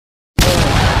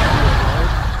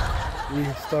We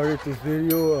started this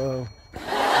video with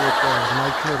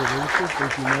Mike's motivation.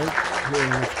 Thank you, Mike.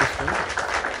 Let's get started.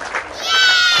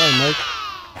 Hi, Mike.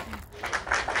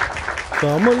 So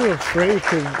I'm a little afraid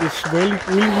because it's really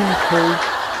cold.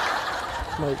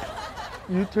 Like,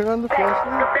 you turn on the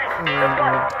flashlight and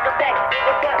wow.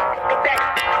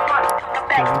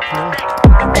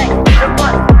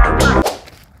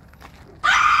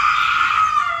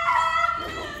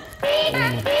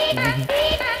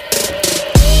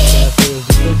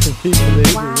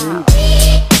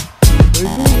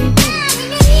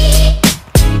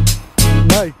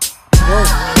 Mike, go.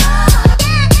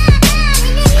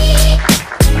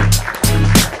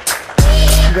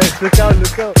 You guys, look out,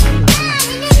 look out.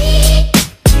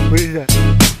 What is that?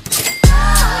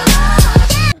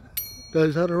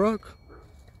 Is that a rock?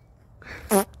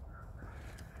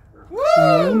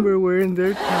 Remember, we're in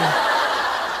their time.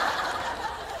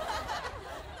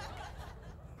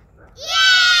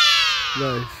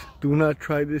 Guys, do not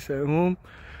try this at home.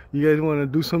 You guys want to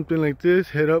do something like this,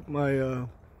 hit up my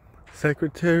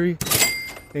secretary,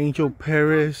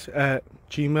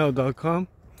 angelperez@gmail.com,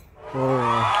 or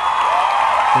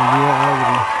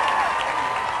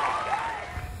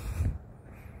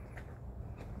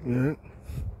yeah.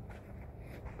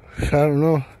 I don't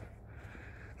know.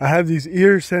 I have these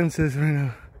ear senses right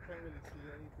now.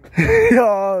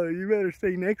 Oh, you better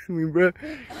stay next to me, bro.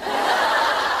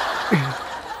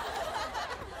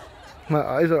 My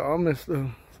eyes are almost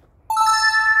though.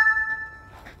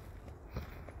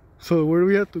 So where do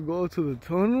we have to go? To the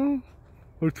tunnel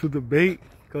or to the bait?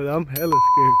 Cause I'm hella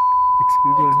scared.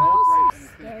 Excuse me.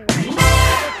 The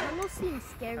tunnel seems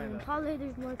scary. Probably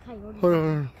there's more coyotes. Hold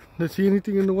on. Let's see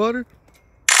anything in the water.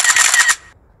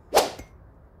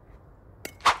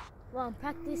 Well, I'm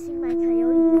practicing my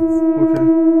coyotes. Okay.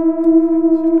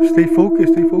 Stay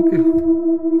focused. Stay focused.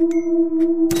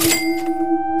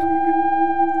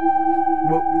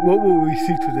 What will we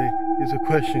see today is a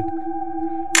question.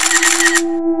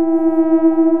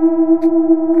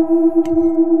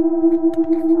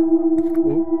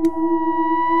 Oh.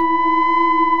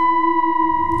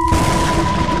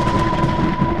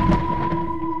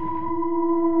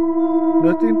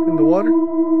 Nothing in the water?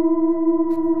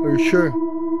 Are you sure?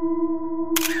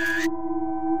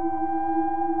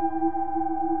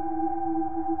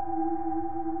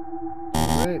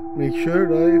 Alright, make sure,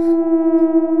 guys.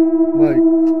 Mike,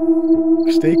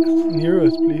 stay near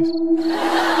us, please.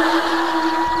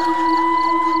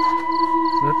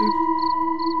 Nothing?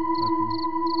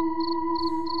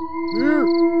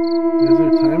 Nothing. Is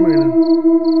there time right now?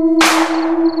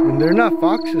 And they're not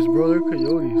foxes, bro. They're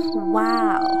coyotes.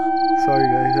 Wow. Sorry,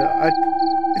 guys.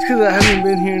 It's because I haven't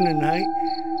been here in the night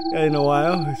in a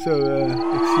while. So,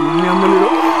 excuse me. I'm a little...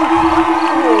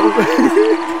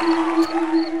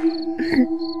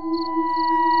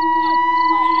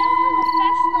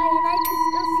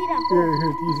 Here,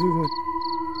 use this one.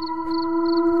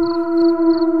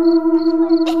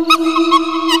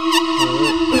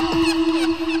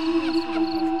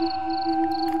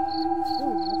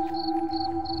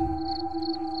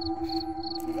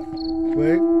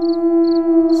 Wait.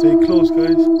 Stay close, guys. We're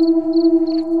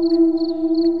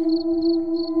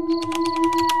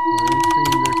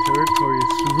entering their territory.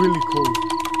 It's really cold.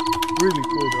 Really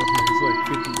cold out here. It's like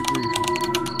 50 degrees.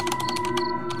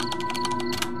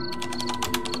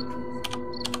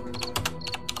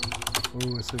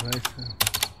 Oh, it's a nice one.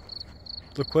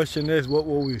 The question is, what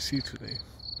will we see today?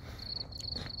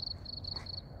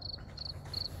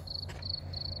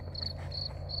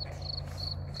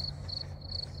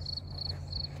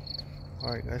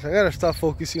 Alright guys, I gotta stop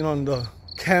focusing on the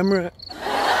camera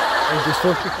and just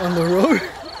focus on the road.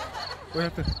 What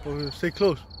happened? Oh, stay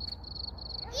close.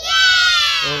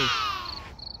 Yeah! Oh.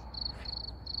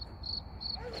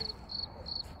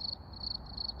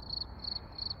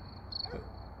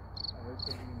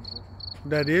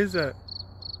 That is that.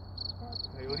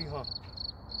 Coyote, huh?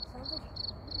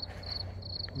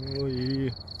 Oh yeah.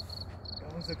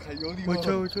 That was a coyote. Watch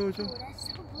out, watch out, watch out.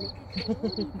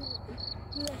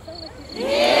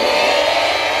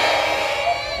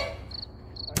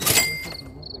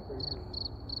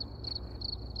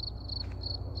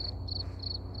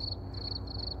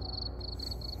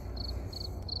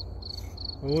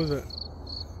 What was that?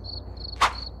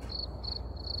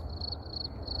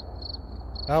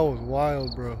 That was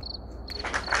wild, bro.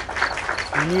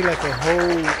 You need like a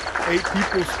whole 8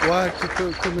 people squad to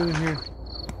come in here.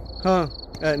 Huh?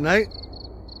 At night?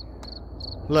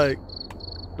 Like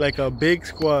a big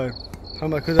squad.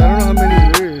 Because I don't know how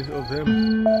many there is of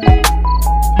them.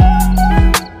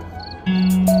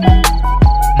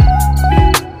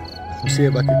 Let's see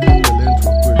if I can keep the lens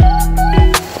real quick.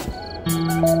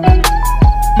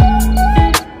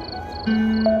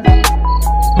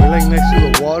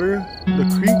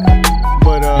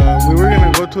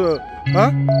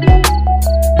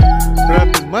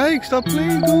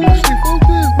 stay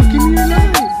focused. But give me your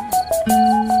light.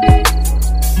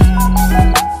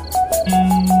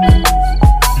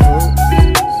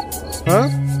 Huh?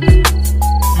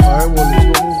 Alright, well, let's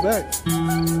go move back.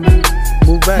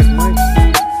 Move back, Mike.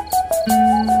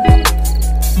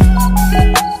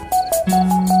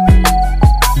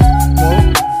 No.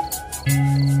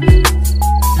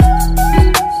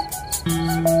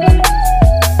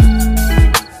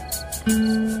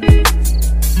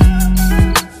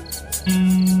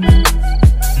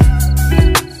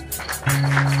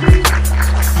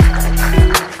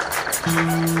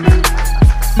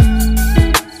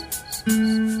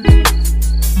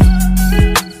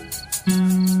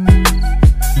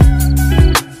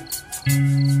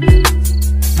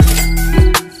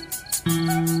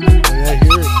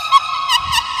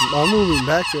 I'm moving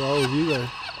back to all of you guys.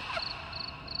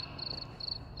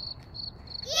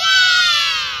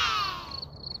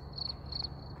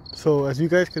 So as you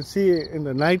guys can see, in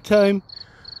the nighttime,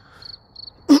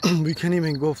 we can't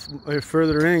even go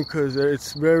further in because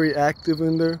it's very active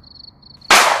in there.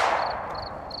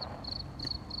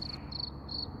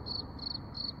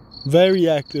 Very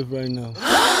active right now.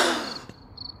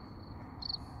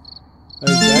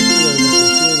 Exactly what you can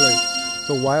see, like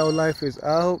the wildlife is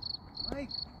out. Mike,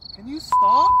 can you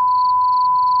stop?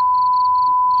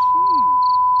 Jeez.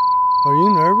 Are you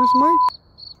nervous, Mike?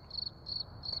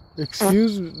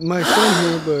 Excuse my son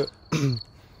here, but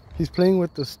he's playing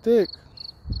with the stick.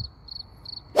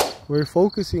 We're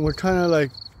focusing. We're trying to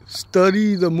like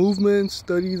study the movements,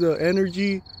 study the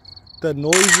energy, the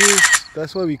noises.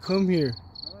 That's why we come here.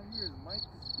 All I hear is Mike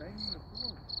just banging the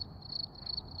floor.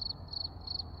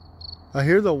 I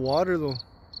hear the water though.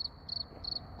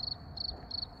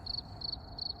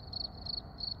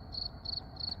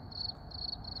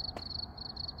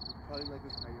 Probably like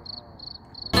this video.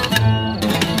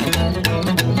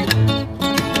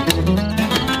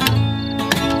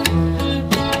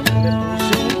 Le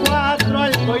puse un 4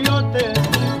 al coyote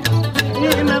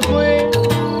y me fui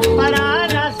para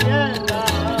la hacienda.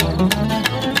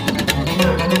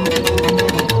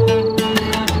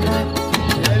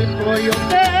 El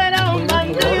coyote era un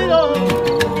bandido,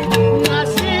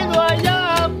 nacido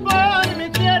allá por mi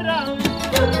tierra.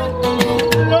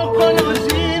 Lo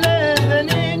conocí desde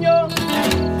niño,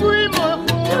 fuimos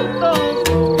juntos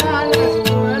a la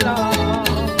escuela.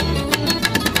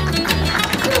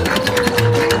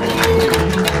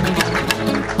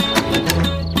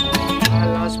 A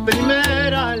las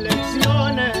primeras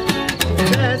lecciones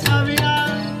ya sabía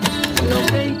lo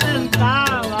que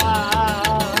intentaba.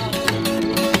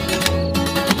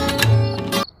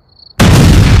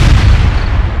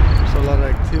 There's a lot of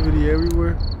activity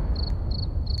everywhere.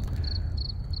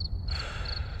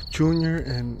 Junior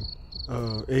and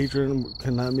Adrian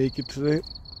cannot make it today.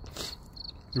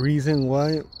 Reason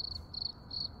why?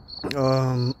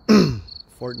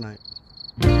 Fortnite.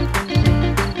 You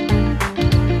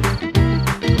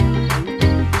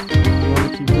want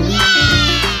to keep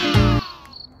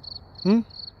moving?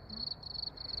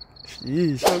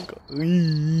 Sheesh, I'll go.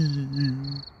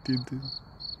 Dude.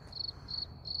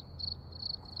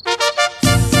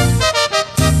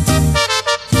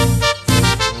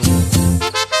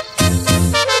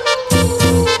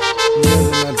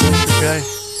 Guy,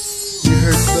 you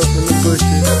heard stuff in the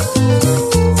bushes.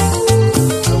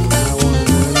 I want to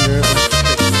go in there.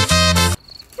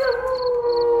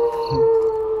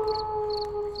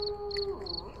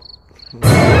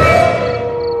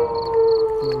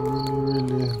 I'm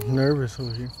really nervous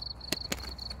over here.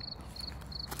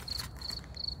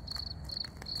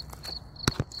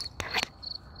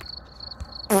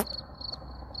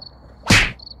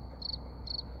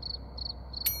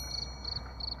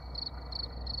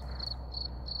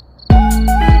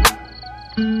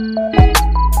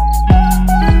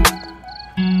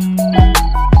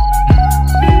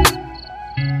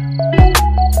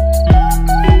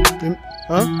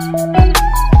 Huh?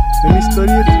 Let me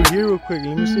study it through here real quick.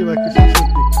 Let me see if I can see something.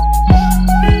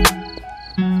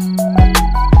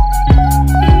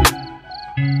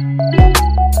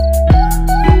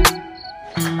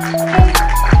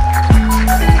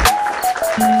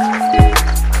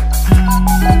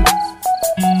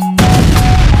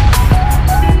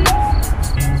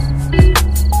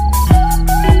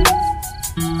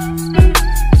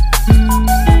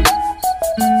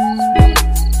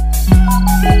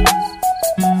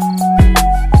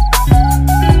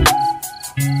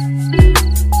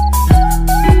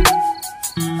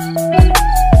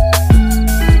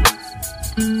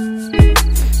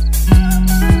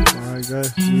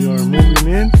 Guys, we are moving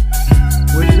in.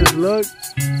 Wish us luck.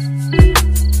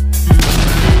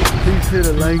 Please hit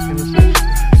a like and a subscribe.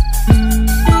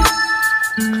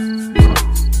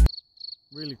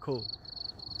 really cold.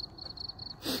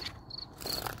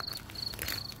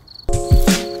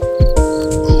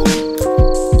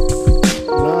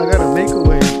 Now I gotta make a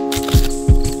way.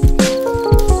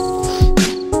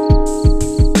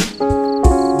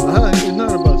 It's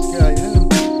not about sky. I am.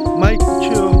 Mike,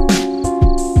 chill.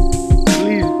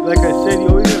 Please, like I said, you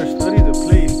always gotta study the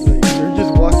place. Like you're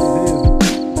just walking in.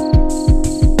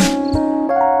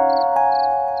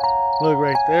 Look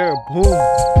right there, boom.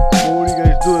 Well, what do you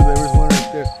guys do? There was one right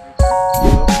there.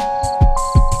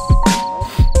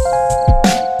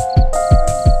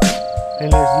 And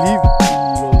let's leave.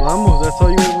 Nos vamos. That's all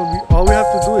you guys want to be. All we have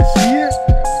to do is see it,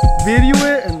 video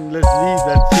it, and let's leave.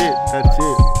 That's it. That's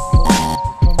it.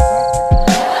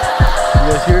 You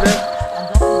guys hear that?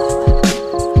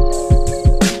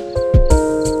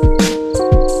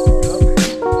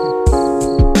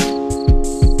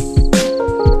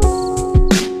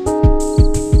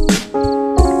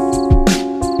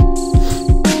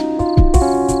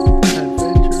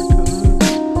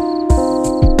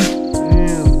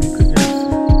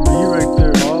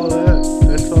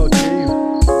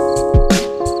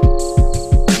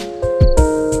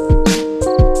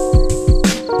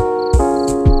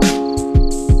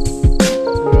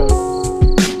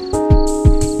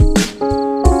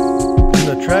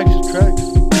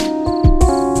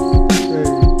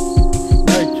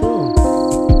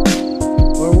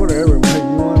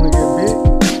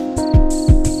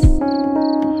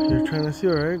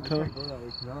 Alright, come. I go that way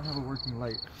because I don't have a working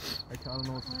light. I don't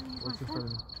know what's in front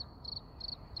of me.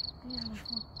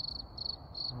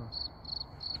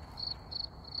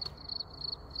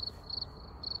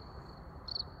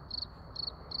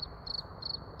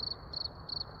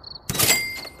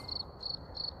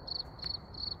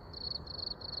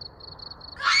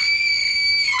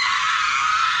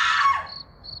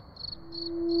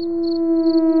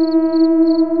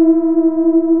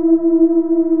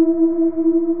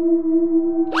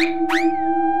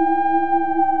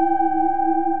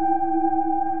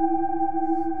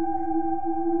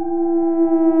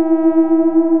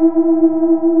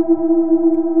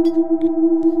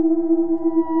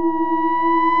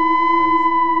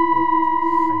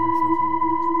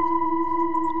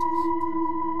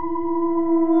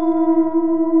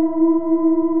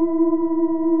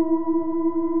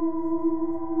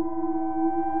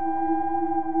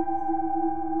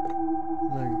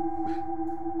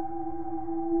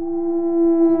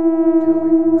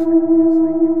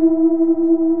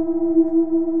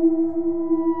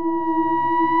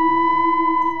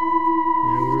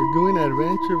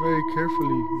 Adventure very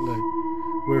carefully, like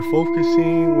we're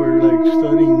focusing, we're like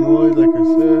studying noise. Like I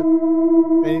said,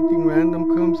 anything random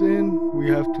comes in, we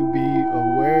have to be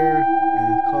aware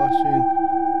and caution,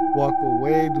 walk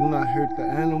away, do not hurt the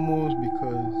animals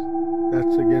because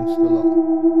that's against the law.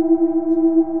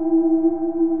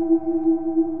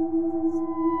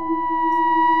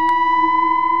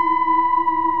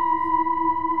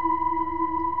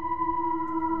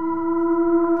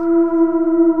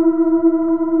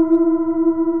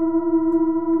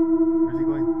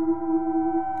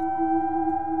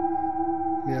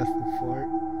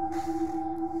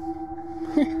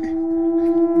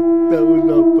 That was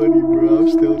not funny, bro. I'm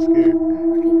still scared.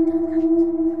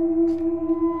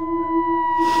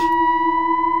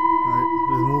 Alright,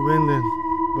 let's move in then,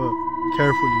 but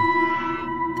carefully.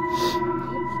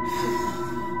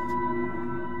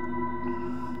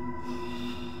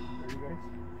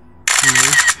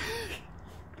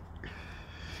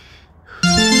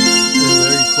 It's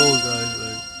very cold, guys.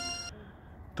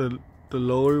 Like the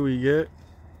lower we get.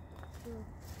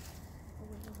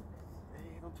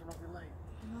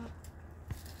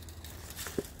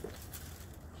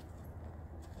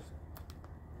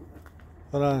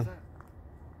 Hold on.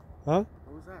 Huh?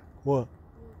 What was that? What?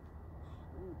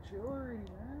 Ooh, chill already,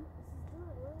 man.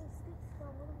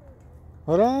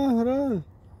 Hold on, hold on.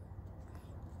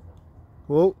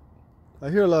 Whoa. I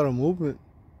hear a lot of movement.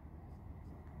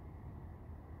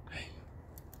 Hey.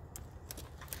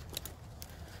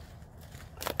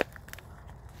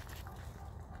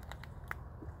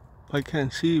 I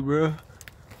can't see, bro.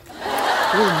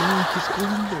 Oh, man, just go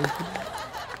in there.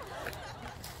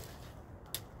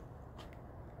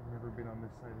 Been on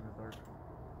this side in the dark.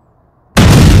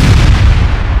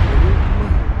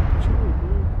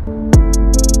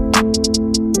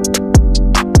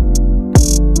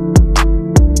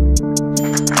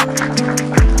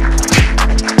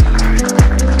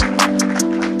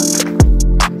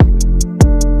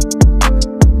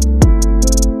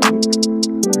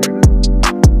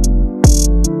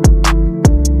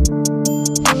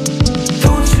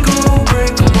 Don't you go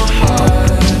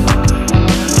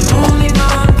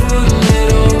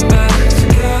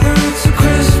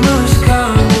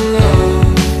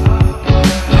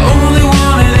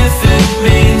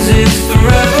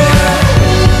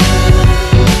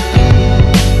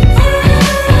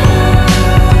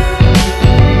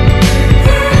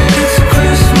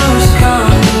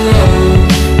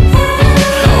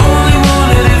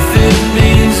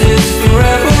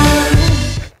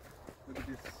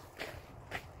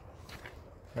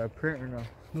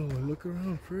look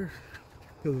around first.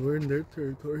 Because we're in their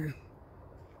territory.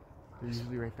 They're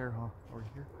usually right there, huh? Over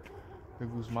here. The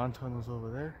Guzman tunnel's over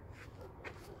there.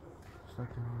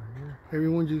 Something over here.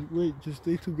 Everyone just wait, just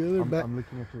stay together. I'm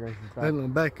looking at your guys' back. I know,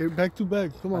 back to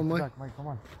back. Come on, Mike. Back, Mike, come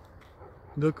on.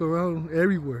 Look around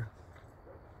everywhere.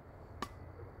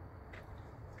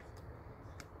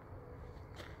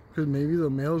 Because maybe the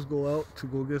males go out to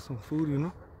go get some food, you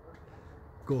know?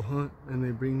 Go hunt and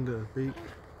they bring the bait.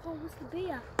 Oh, what's the bait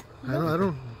at? I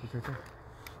don't. It's right there.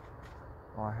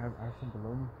 Oh, I have some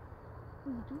below me. Oh,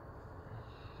 you do?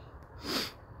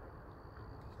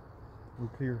 We're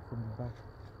clear from the back.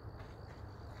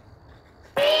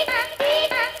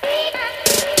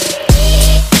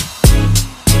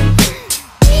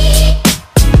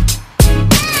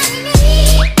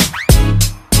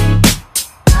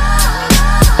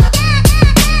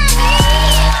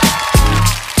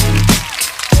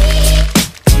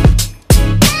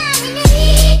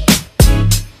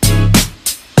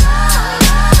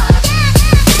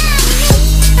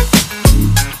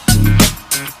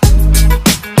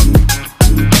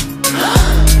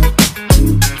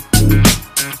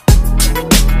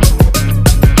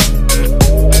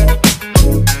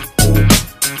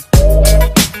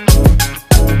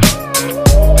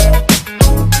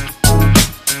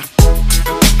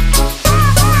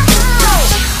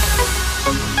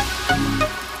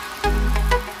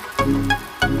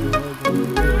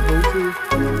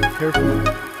 Careful.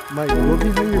 Mike, go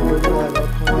behind your brother.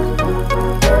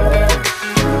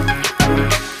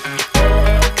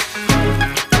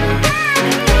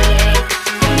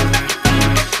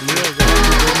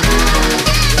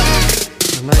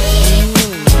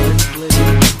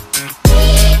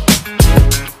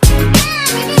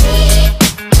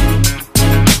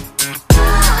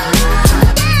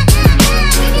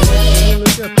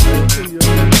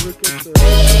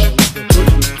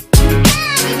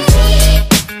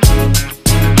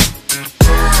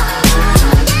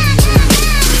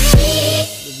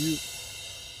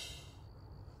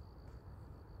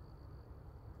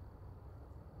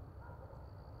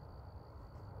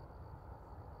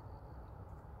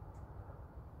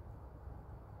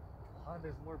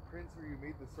 There's more prints where you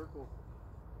made the circle.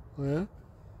 Oh, yeah?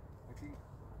 I think.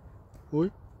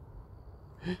 Wait.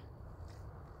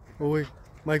 Oh, wait.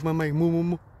 Mike,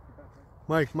 move.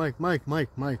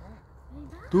 Mike.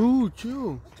 Dude,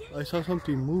 chill. I saw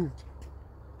something move.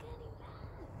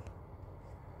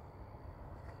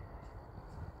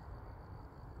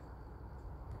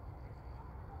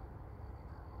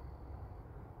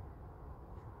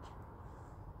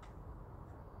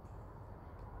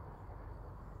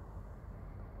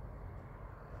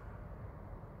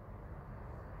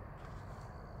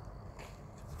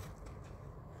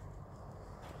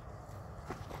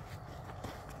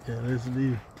 Yeah, let's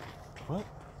leave. What?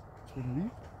 Should we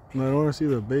leave? No, I don't want to see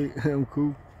the bait. I'm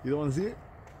cool. You don't want to see it?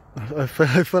 I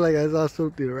felt like I saw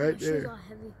something right That shit's there. all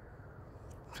heavy.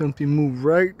 Something moved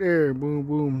right there. Boom,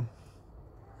 boom.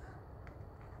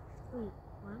 Wait,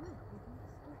 why am I holding this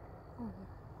stuff? Oh, yeah.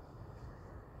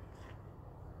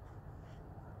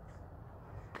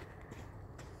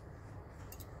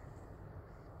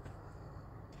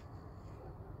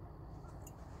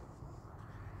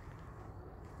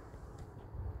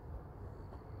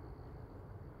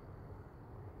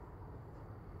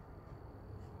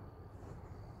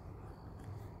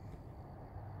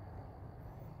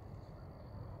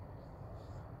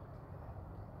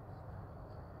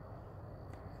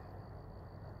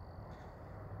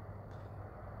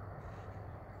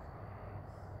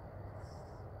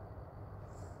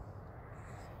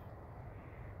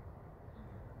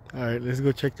 All right, let's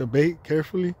go check the bait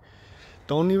carefully.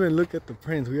 Don't even look at the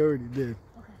prints. We already did.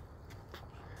 Okay.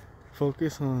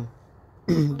 Focus on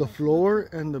the floor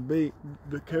and the bait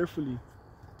carefully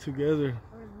together.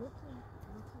 We're looking.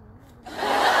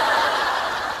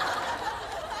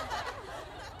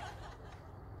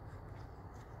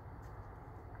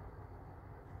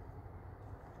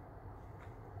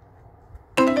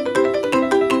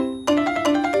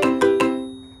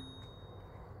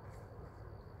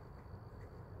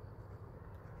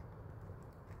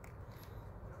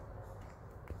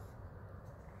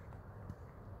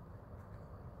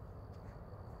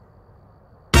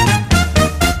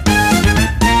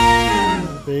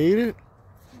 Bait it.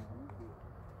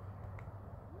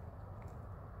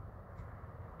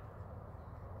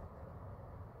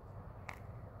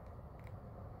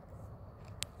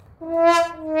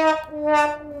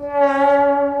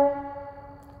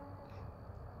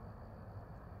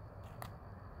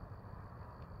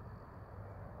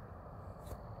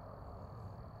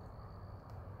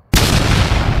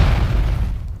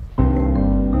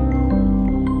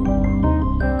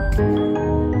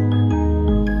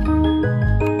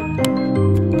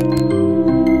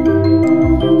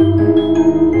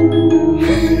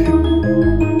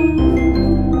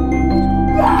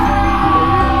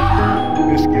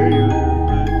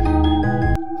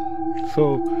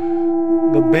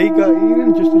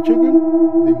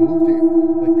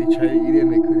 tried to eat it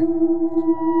and they couldn't.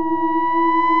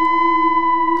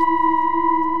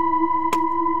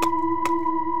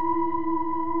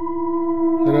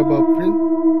 What about print?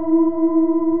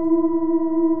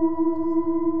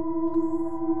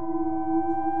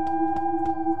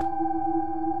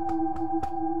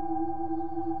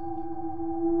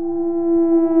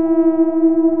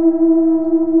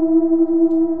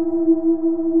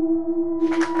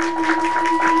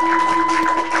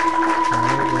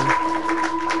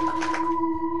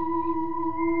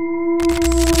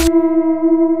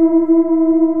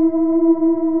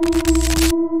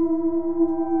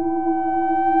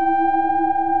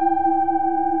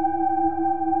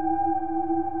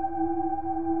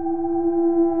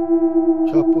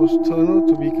 Chapo's tunnel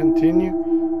to be continued.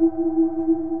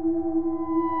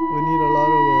 We need a lot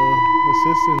of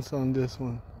assistance on this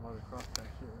one. I'm about to cross that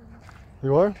shit right now.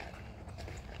 You are?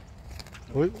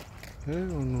 Wait, hell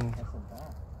no. That's a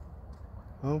bad.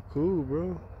 I'm cool,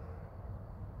 bro.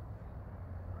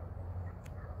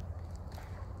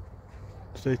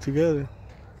 Stay together.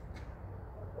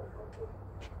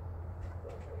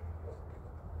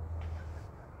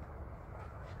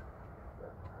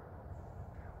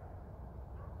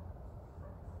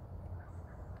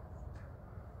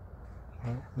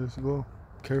 All right, let's go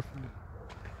carefully.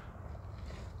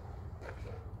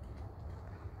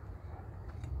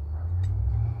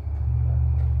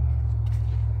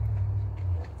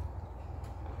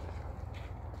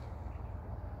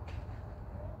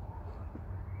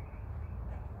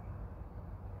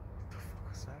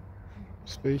 What's that?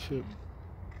 Spaceship.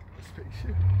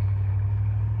 Spaceship.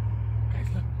 Guys,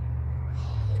 look.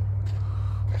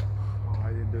 Oh, I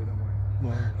didn't do it no more.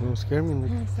 Wow, don't scare me.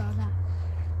 I saw that.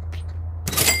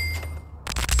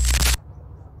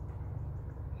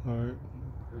 All right.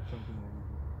 There's something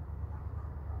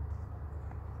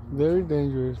Very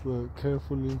dangerous, but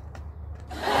carefully.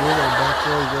 We're our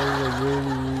backyard, guys, like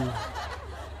really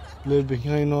live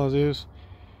behind all this.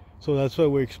 So that's why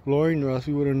we're exploring, or else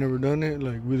we would have never done it.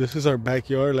 Like, this is our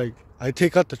backyard. Like, I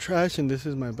take out the trash, and this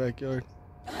is my backyard.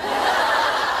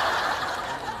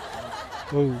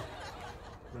 Oh,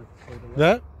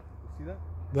 that? You see that?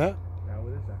 That? Yeah,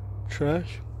 what is that?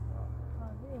 Trash?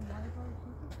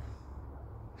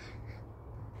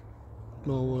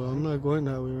 No, well, I'm not going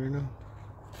that way right now.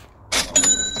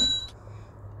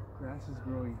 Grass is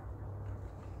growing.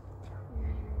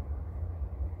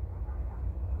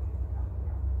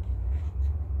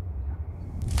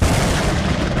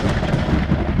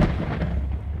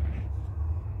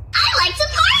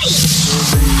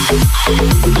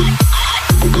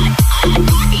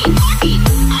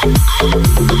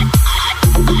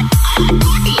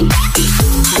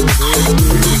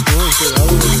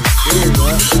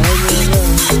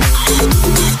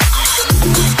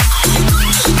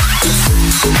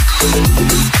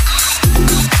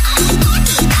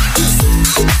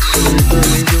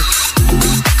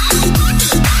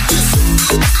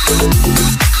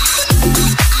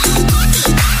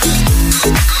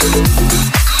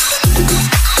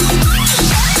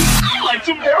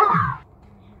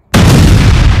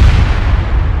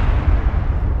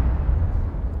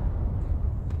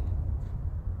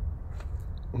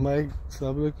 Mike,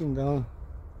 stop looking down.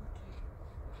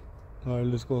 Alright,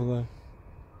 let's go back.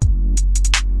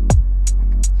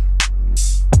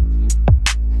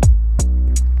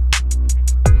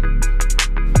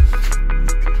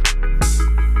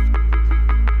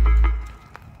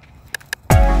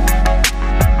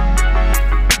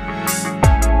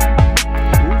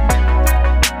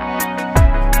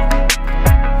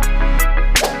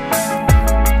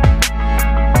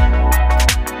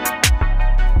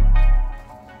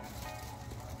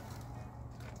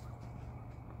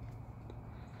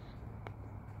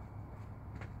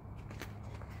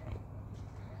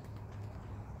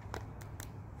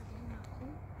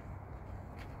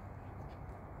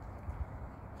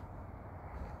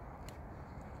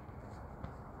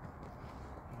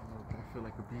 I feel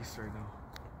like a beast right now.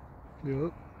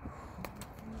 Yup.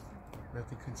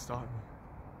 Nothing can stop me.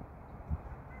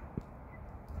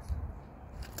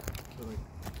 I feel like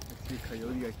I see a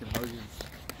coyote, I can hug him.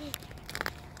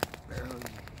 Barely.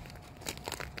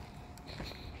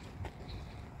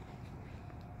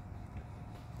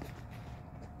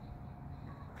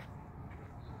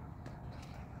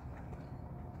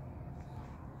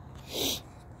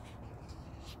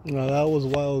 Now that was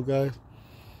wild, guys.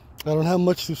 I don't have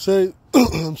much to say.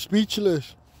 I'm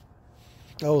speechless.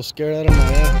 I was scared out of my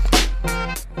ass.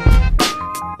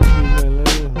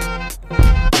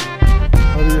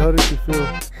 How did you feel?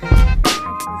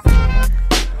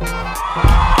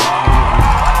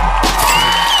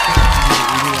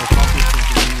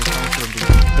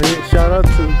 Hey, shout out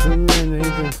to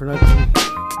for not coming.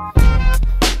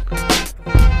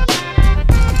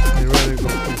 I'd rather go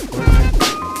play Fortnite.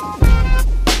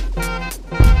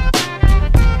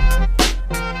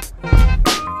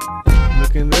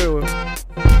 Look in there, well.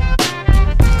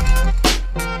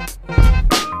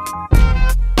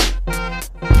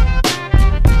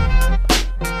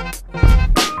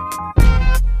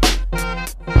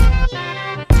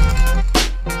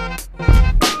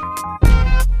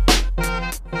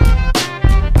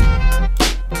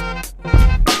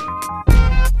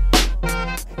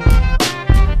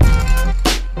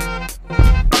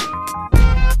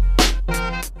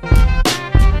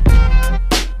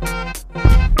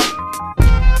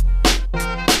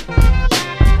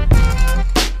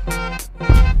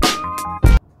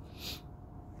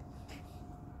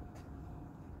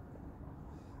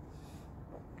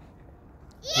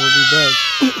 We'll be back.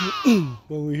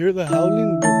 When we hear the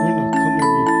howling, we're gonna come with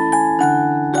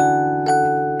you.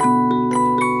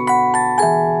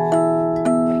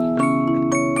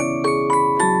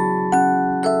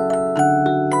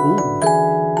 Ooh.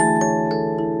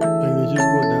 Like they just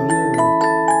go down there.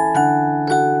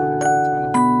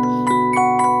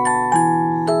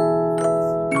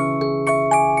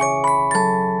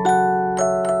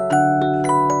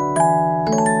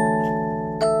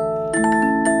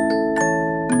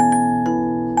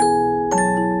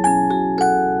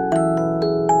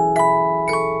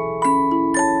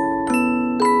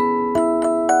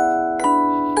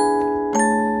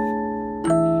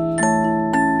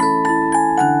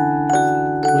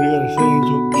 What do you gotta say,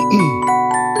 Angel?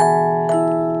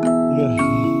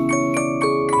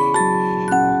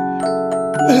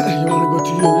 You wanna go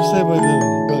to the other side by the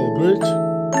bridge?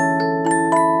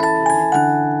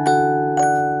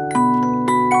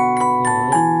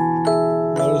 Alright.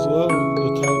 Might as well. The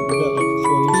time we got like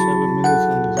 27 minutes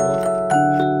on this walk.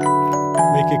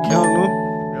 Make it count, no?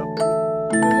 Yep.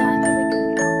 Yeah,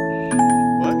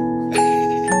 What?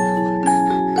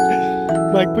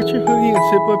 Mike, put your hoodie and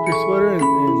zip up your sweater and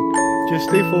just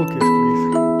stay focused, please.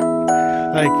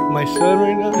 Like my son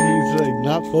right now, he's like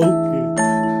not focused.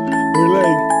 We're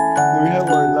like, we have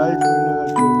our life right now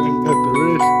at the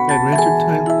risk, adventure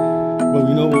time, but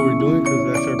we know what we're doing because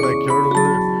that's our backyard over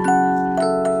there.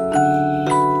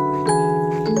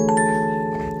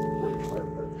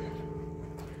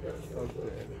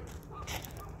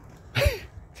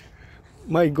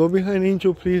 Mike, go behind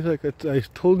Angel, please. Like I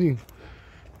told you.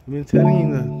 I've been telling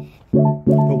you that.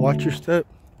 But watch your step.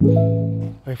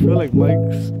 I feel like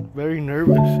Mike's very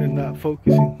nervous and not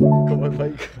focusing. Come on,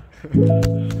 Mike.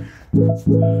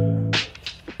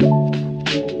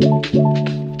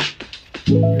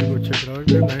 You go check it out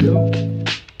there in the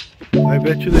hill. I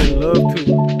bet you they love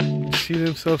to see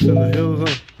themselves in the hills,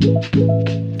 huh?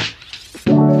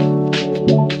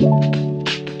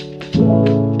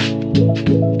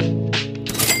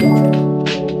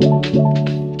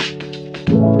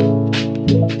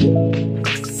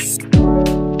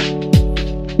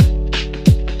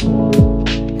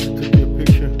 Took you a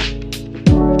picture.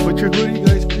 Put your hoodie,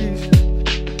 guys, please.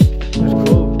 It's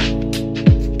cold.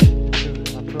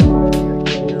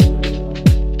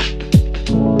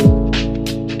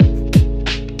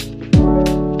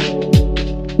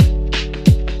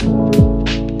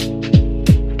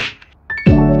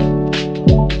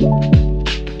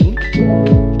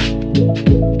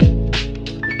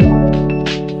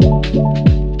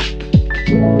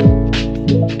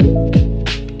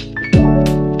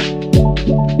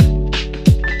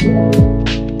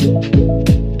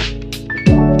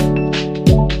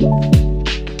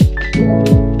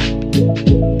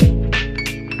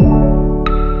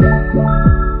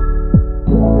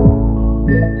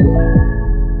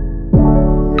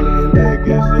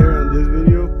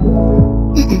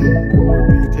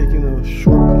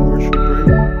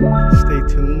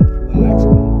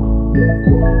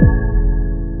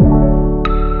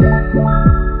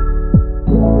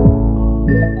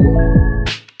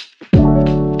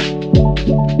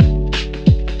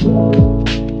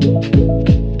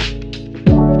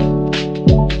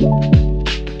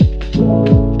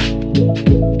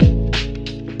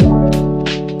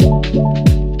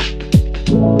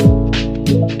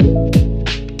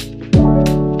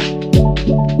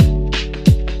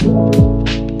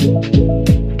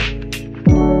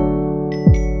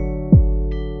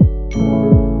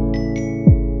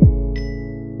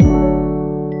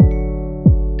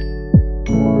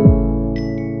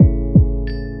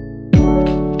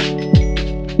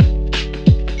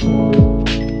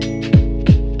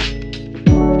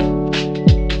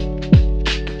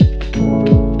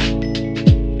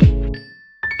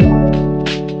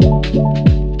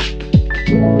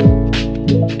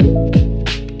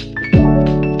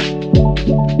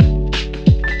 Bye.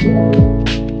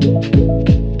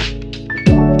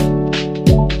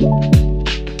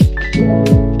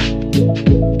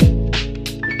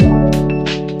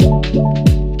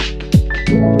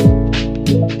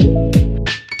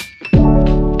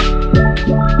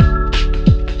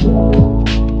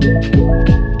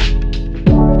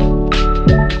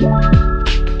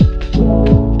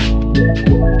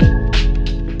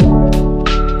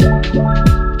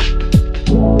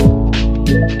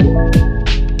 Thank